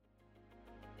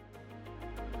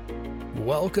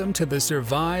Welcome to the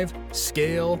Survive,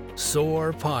 Scale,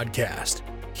 Soar podcast.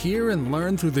 Hear and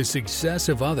learn through the success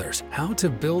of others how to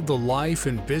build the life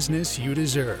and business you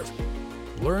deserve.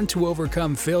 Learn to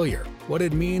overcome failure, what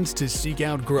it means to seek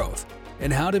out growth,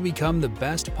 and how to become the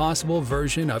best possible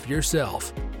version of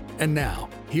yourself. And now,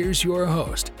 here's your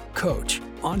host, coach,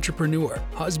 entrepreneur,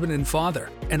 husband and father,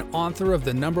 and author of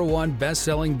the #1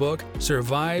 best-selling book,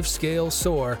 Survive, Scale,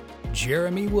 Soar,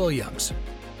 Jeremy Williams.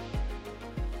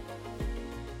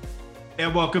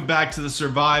 And welcome back to the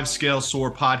Survive, Scale,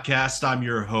 Soar podcast. I'm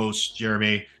your host,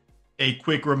 Jeremy. A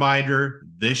quick reminder,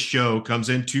 this show comes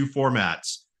in two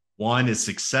formats. One is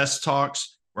Success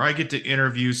Talks, where I get to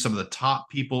interview some of the top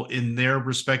people in their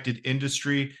respected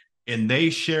industry, and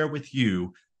they share with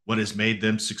you what has made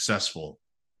them successful.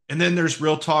 And then there's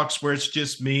Real Talks, where it's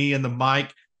just me and the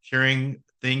mic sharing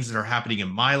things that are happening in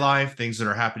my life, things that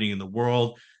are happening in the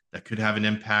world that could have an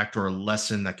impact or a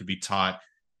lesson that could be taught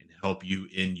help you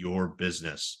in your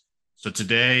business. So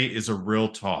today is a real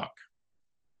talk.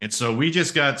 And so we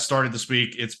just got started this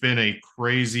week. It's been a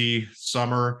crazy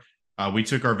summer. We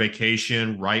took our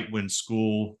vacation right when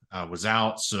school was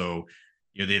out. So,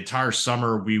 the entire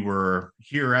summer we were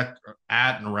here at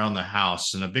and around the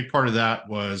house. And a big part of that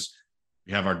was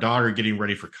we have our daughter getting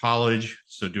ready for college.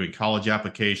 So doing college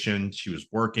application, she was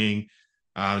working.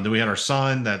 Then we had our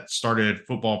son that started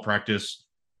football practice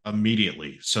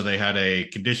immediately. So they had a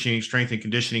strength and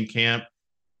conditioning camp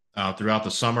throughout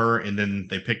the summer. And then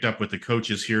they picked up with the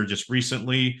coaches here just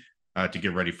recently to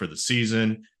get ready for the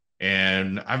season.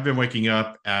 And I've been waking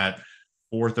up at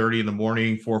 4:30 in the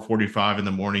morning, 4:45 in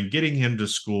the morning, getting him to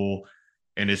school.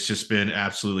 And it's just been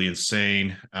absolutely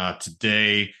insane.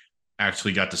 Today, I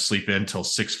actually got to sleep in until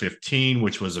 6:15,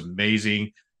 which was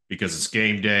amazing because it's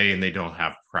game day and they don't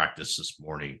have practice this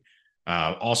morning.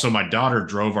 Also, my daughter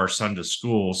drove our son to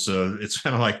school. So it's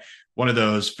kind of like one of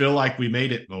those feel like we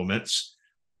made it moments.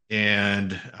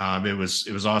 And it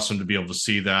was awesome to be able to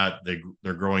see that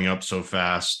they're growing up so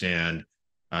fast, and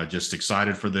just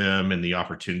excited for them and the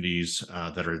opportunities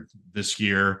that are this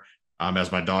year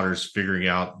as my daughter's figuring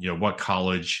out, what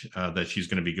college that she's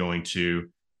going to be going to.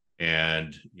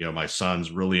 And, my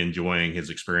son's really enjoying his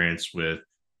experience with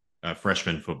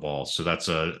freshman football. So that's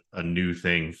a new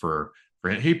thing for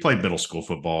him. He played middle school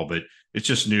football, but it's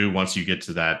just new once you get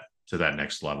to that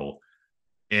next level.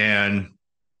 And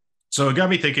so it got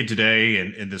me thinking today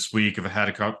and this week. I've had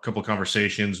a couple of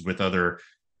conversations with other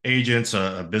agents,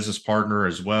 a business partner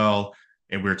as well.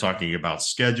 And we were talking about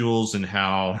schedules and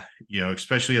how,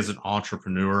 especially as an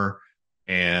entrepreneur,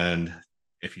 and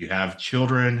if you have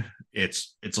children,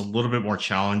 it's a little bit more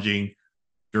challenging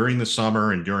during the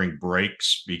summer and during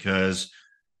breaks because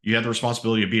you have the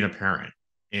responsibility of being a parent.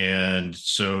 And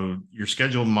so your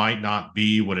schedule might not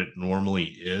be what it normally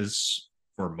is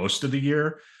for most of the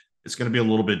year. It's going to be a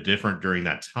little bit different during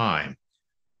that time.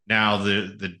 Now,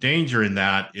 the danger in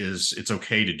that is it's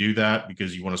okay to do that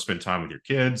because you want to spend time with your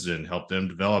kids and help them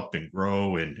develop and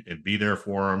grow and be there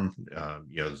for them.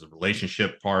 The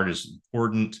relationship part is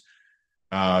important.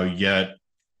 Yet,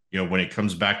 when it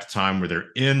comes back to time where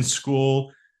they're in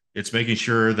school, it's making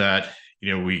sure that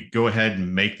we go ahead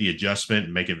and make the adjustment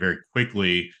and make it very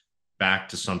quickly back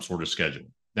to some sort of schedule.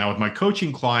 Now, with my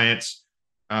coaching clients,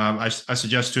 I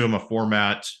suggest to them a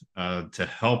format to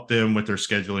help them with their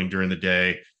scheduling during the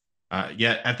day.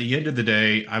 Yet at the end of the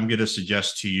day, I'm going to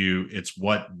suggest to you it's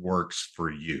what works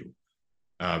for you.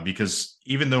 Because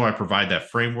even though I provide that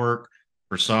framework,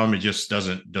 for some, it just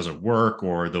doesn't work,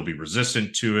 or they'll be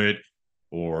resistant to it,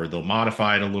 or they'll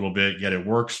modify it a little bit, yet it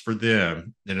works for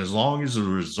them. And as long as the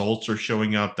results are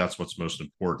showing up, that's what's most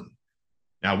important.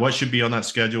 Now, what should be on that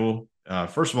schedule?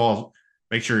 First of all,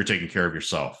 make sure you're taking care of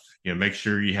yourself. Make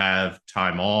sure you have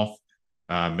time off.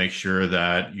 Make sure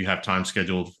that you have time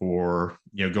scheduled for,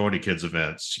 going to kids'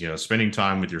 events, spending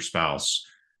time with your spouse,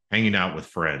 hanging out with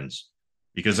friends.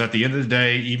 Because at the end of the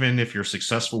day, even if you're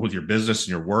successful with your business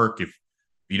and your work, if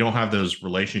you don't have those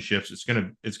relationships, it's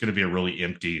gonna be a really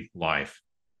empty life.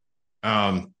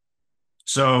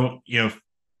 So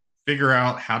figure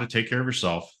out how to take care of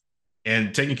yourself,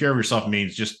 and taking care of yourself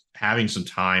means just having some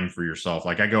time for yourself.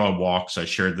 Like I go on walks. I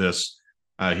shared this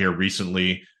here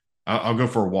recently. I'll go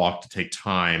for a walk to take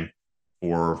time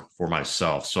for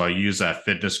myself. So I use that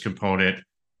fitness component,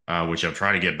 which I'm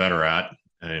trying to get better at,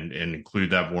 and include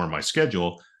that more in my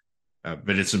schedule.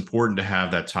 But it's important to have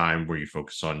that time where you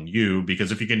focus on you,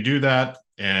 because if you can do that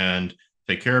and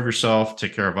take care of yourself,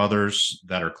 take care of others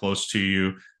that are close to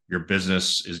you, your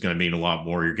business is going to mean a lot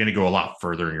more. You're going to go a lot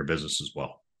further in your business as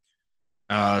well.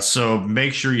 So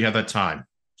make sure you have that time.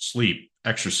 Sleep,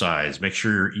 exercise, make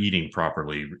sure you're eating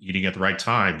properly, eating at the right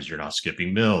times. You're not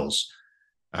skipping meals.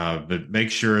 but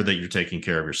make sure that you're taking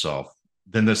care of yourself.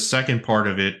 Then the second part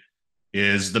of it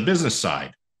is the business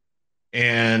side.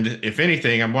 And if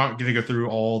anything, I'm not going to go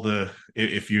through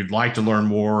if you'd like to learn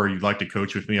more or you'd like to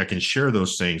coach with me, I can share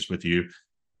those things with you.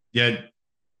 Yet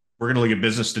we're going to look at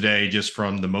business today just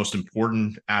from the most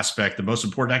important aspect, the most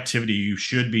important activity you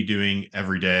should be doing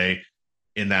every day,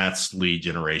 and that's lead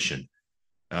generation.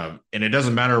 And it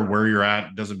doesn't matter where you're at.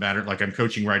 It doesn't matter. Like I'm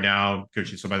coaching right now,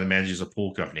 coaching somebody that manages a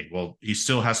pool company. Well, he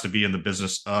still has to be in the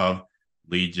business of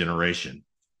lead generation.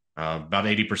 About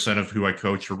 80% of who I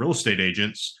coach are real estate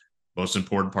agents. Most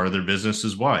important part of their business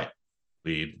is what?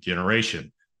 Lead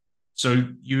generation. So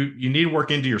you need to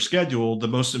work into your schedule the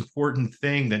most important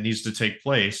thing that needs to take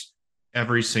place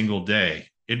every single day.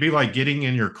 It'd be like getting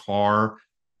in your car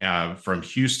from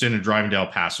Houston and driving to El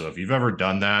Paso. If you've ever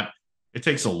done that, it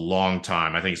takes a long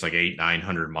time. I think it's like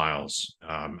 800-900 miles.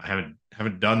 I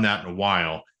haven't done that in a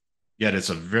while, yet it's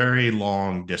a very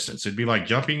long distance. It'd be like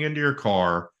jumping into your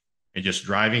car and just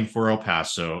driving for El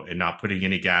Paso and not putting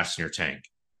any gas in your tank.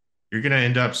 You're going to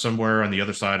end up somewhere on the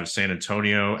other side of San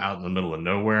Antonio, out in the middle of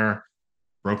nowhere,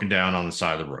 broken down on the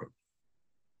side of the road.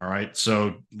 All right.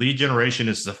 So lead generation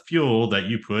is the fuel that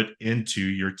you put into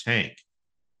your tank.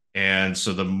 And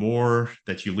so the more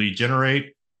that you lead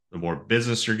generate, the more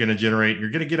business you're going to generate. You're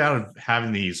going to get out of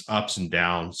having these ups and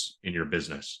downs in your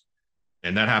business.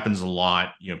 And that happens a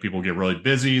lot. People get really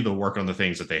busy. They'll work on the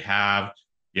things that they have,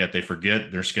 yet they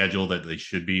forget their schedule that they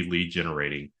should be lead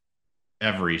generating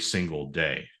every single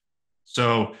day.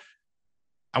 So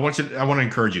I want to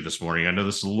encourage you this morning. I know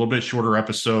this is a little bit shorter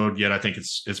episode, yet I think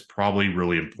it's probably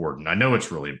really important. I know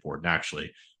it's really important,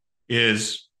 actually,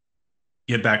 is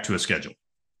get back to a schedule.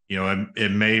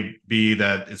 It may be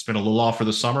that it's been a little off for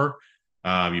the summer.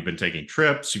 You've been taking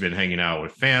trips, you've been hanging out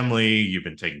with family, you've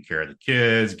been taking care of the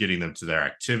kids, getting them to their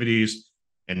activities,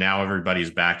 and now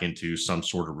everybody's back into some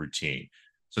sort of routine.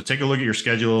 So take a look at your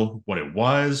schedule, what it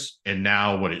was, and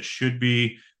now what it should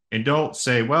be. And don't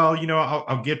say, well,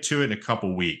 I'll get to it in a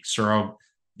couple weeks, or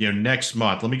next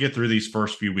month. Let me get through these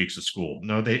first few weeks of school.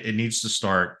 No, it needs to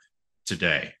start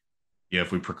today.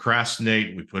 If we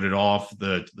procrastinate, we put it off,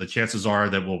 the chances are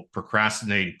that we'll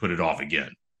procrastinate and put it off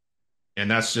again.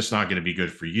 And that's just not going to be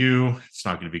good for you. It's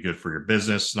not going to be good for your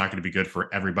business. It's not going to be good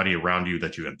for everybody around you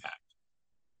that you impact.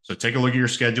 So take a look at your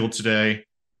schedule today,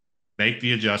 make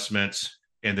the adjustments,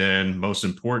 and then most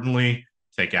importantly,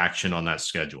 take action on that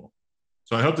schedule.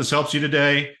 So I hope this helps you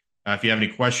today. If you have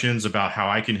any questions about how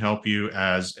I can help you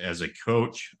as a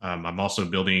coach, I'm also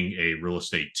building a real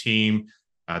estate team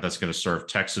that's going to serve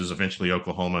Texas, eventually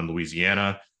Oklahoma and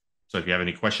Louisiana. So if you have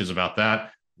any questions about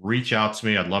that, reach out to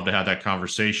me. I'd love to have that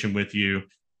conversation with you,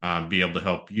 be able to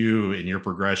help you in your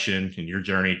progression, in your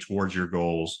journey towards your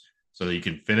goals, so that you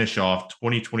can finish off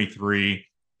 2023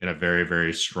 in a very,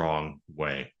 very strong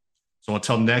way. So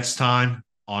until next time,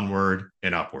 onward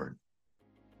and upward.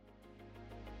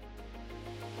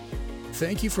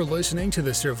 Thank you for listening to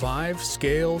the Survive,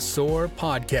 Scale, Soar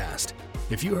podcast.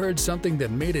 If you heard something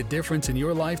that made a difference in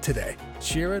your life today,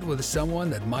 share it with someone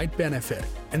that might benefit,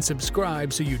 and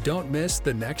subscribe so you don't miss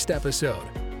the next episode.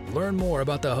 Learn more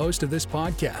about the host of this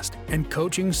podcast and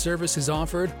coaching services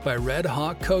offered by Red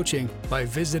Hawk Coaching by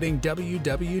visiting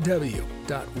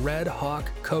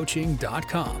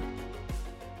www.redhawkcoaching.com.